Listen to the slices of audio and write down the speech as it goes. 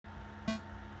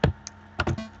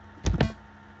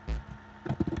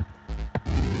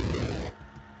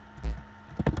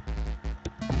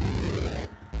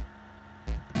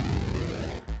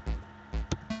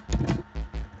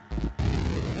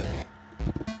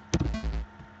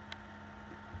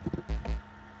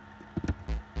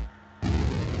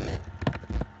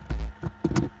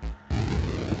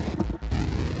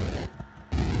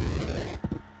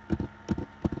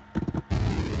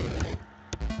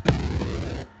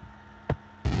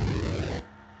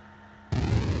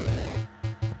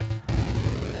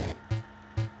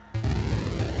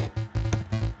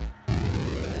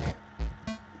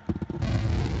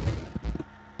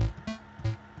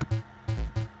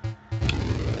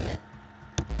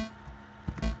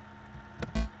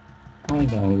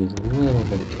probably gonna lose a little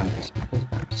bit of time just because of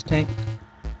that mistake.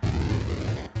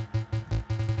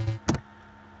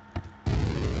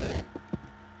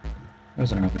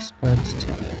 Those are early splits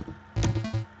too.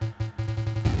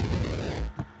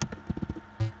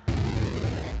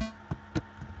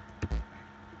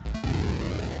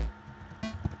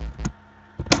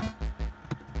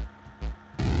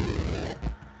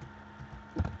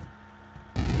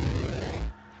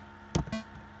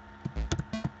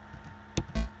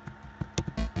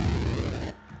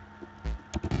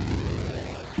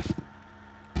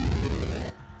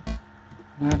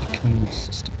 Not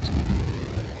consistent.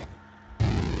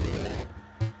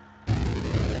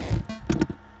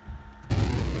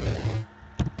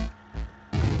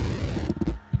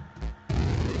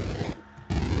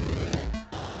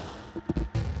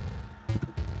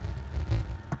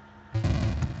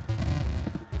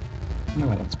 I don't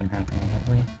know what's been happening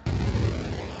lately.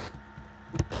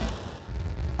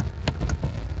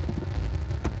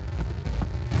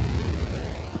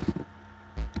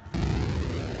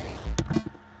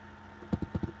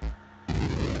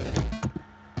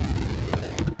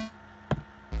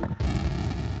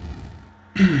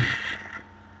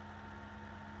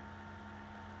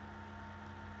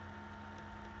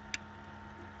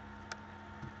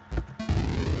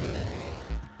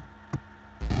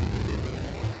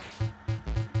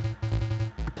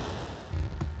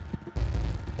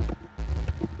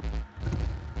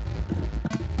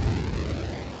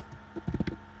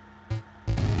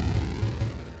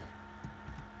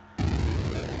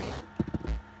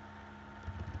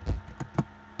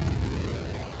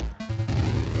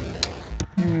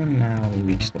 And now we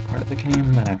reach the part of the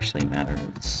game that actually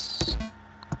matters.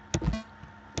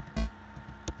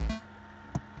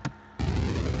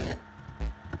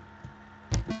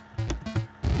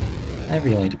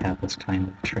 Every light path is kind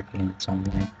of tricky in its own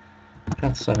way.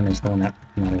 Path 7 is the one that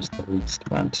matters the least,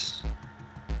 but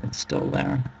it's still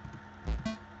there.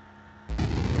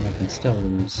 And I can still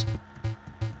lose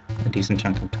a decent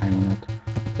chunk of time on it.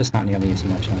 Just not nearly as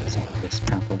much as this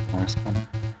path or the last one.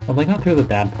 Well, I got through the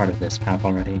bad part of this path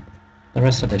already. The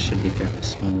rest of this should be fairly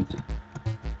smooth.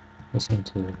 Just need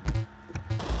to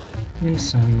do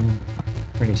some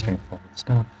pretty straightforward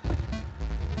stuff.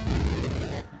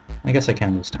 I guess I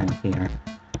can lose time here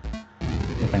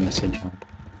if I miss a jump.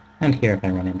 And here if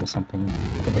I run into something,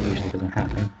 but that usually doesn't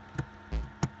happen.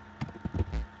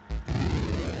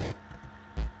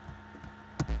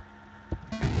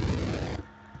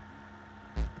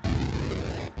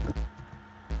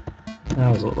 That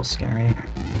was a little scary.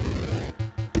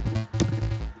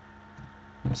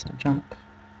 Missed a jump.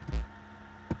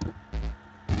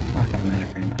 Not gonna matter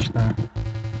very much though.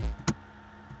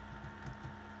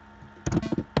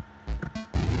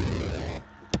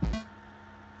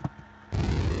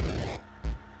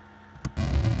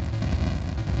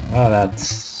 Oh,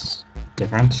 that's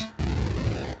different.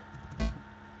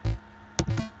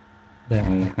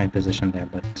 Didn't really like my position there,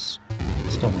 but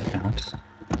still worked out.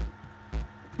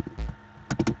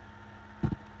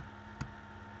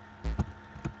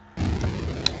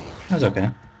 That was okay.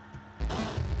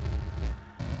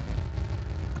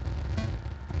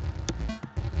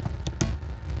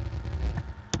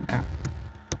 Yeah.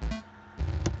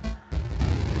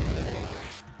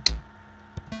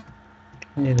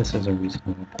 Maybe this is a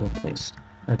reasonable place.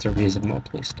 That's a reasonable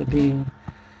place to be.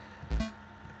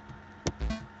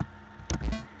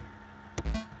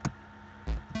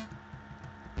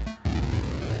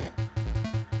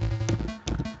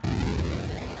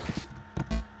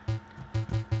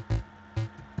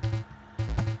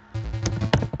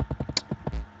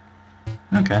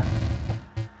 Okay.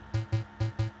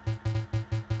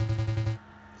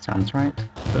 Sounds right.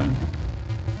 Boom.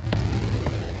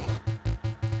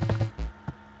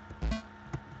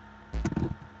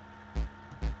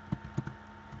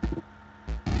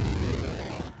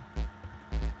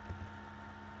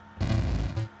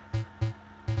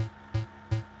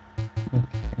 Okay.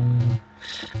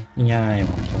 Yeah, I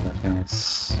won't kill that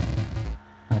guys.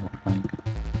 I don't like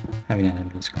having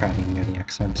enemies crowding near the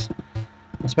exit.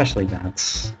 Especially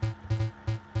bats.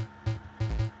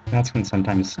 Bats can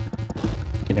sometimes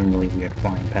get in really weird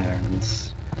flying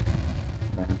patterns.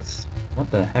 That's... What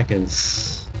the heck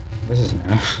is... This is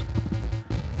new.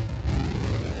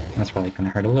 That's probably gonna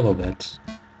hurt a little bit.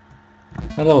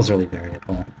 That level's really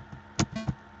variable.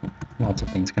 Lots of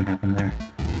things can happen there.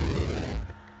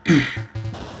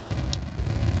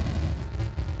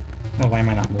 Well, why am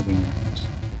I not moving around?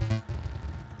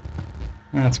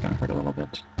 That's gonna hurt a little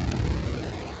bit.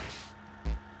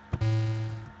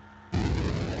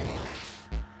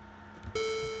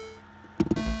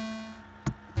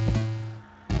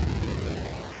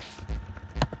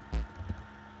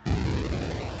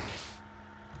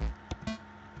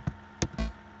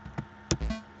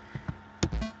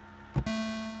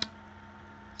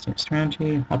 Team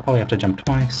strategy. I'll probably have to jump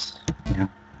twice. Yeah.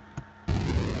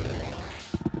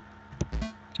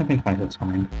 Jumping twice is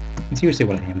fine. It's usually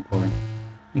what I aim for.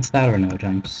 It's that or no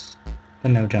jumps. The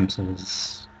no jumps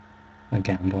is a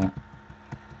gamble.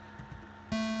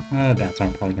 Bats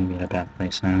aren't probably going to be in a bad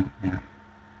place now. Yeah.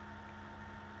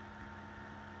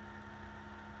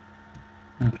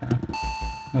 Okay.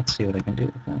 Let's see what I can do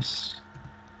with this.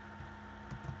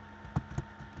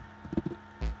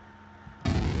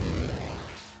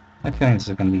 I feel like this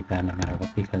is going to be bad no matter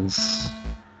what because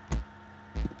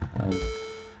I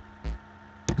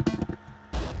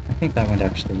think that went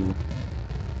actually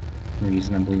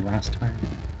reasonably last time.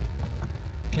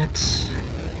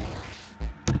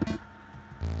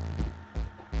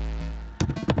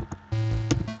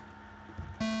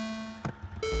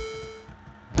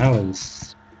 That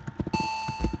was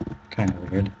kind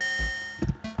of weird.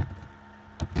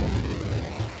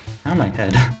 Ow, my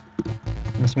head.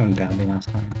 This went badly last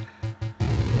time.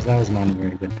 Because that was not a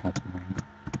very good platform.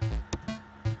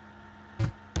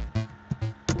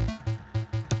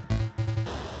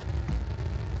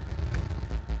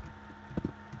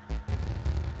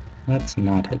 Let's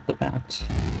not hit the bat.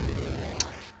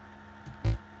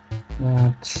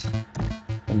 That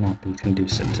will not be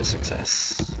conducive to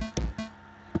success.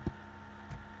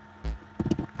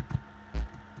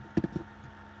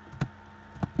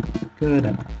 Good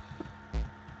enough.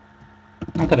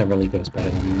 Not that it really goes better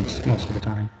than this most of the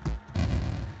time.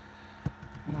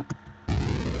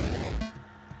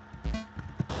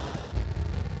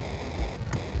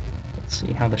 Let's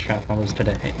see how the strat follows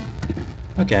today.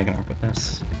 Okay, I can work with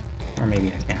this. Or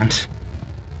maybe I can't.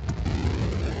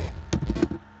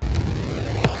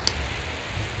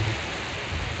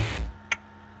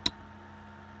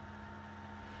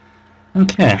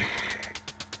 Okay.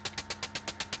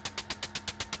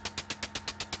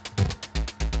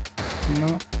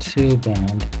 Not too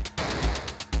bad.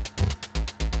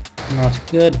 Not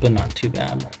good, but not too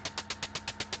bad.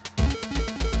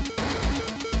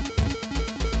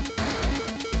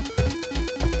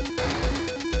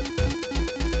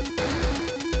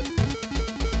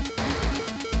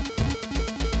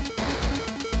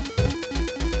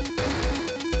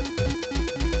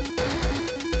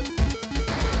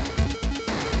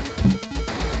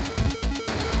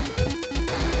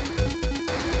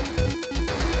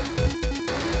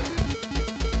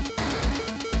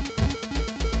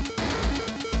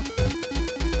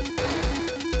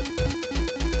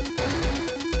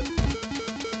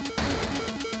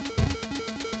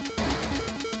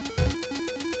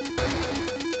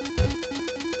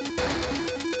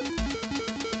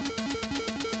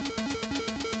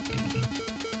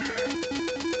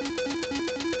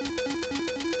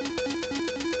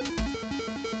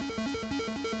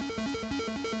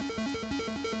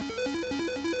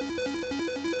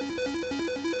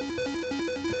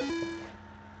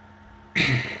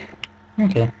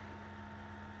 Okay.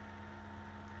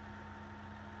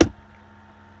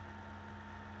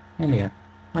 And yeah,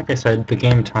 like I said, the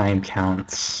game time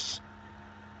counts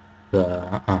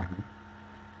the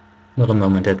little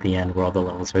moment at the end where all the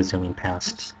levels are zooming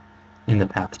past in the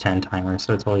path 10 timer,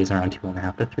 so it's always around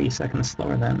 2.5 to 3 seconds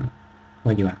slower than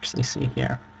what you actually see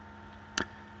here.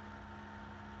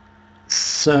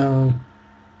 So,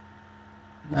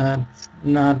 that's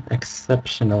not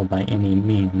exceptional by any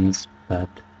means, but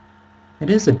it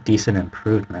is a decent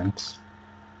improvement.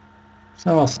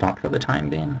 So I'll stop for the time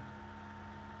being,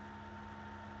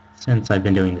 since I've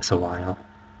been doing this a while.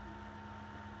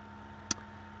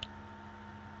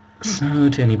 So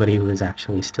to anybody who is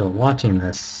actually still watching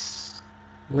this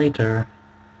later,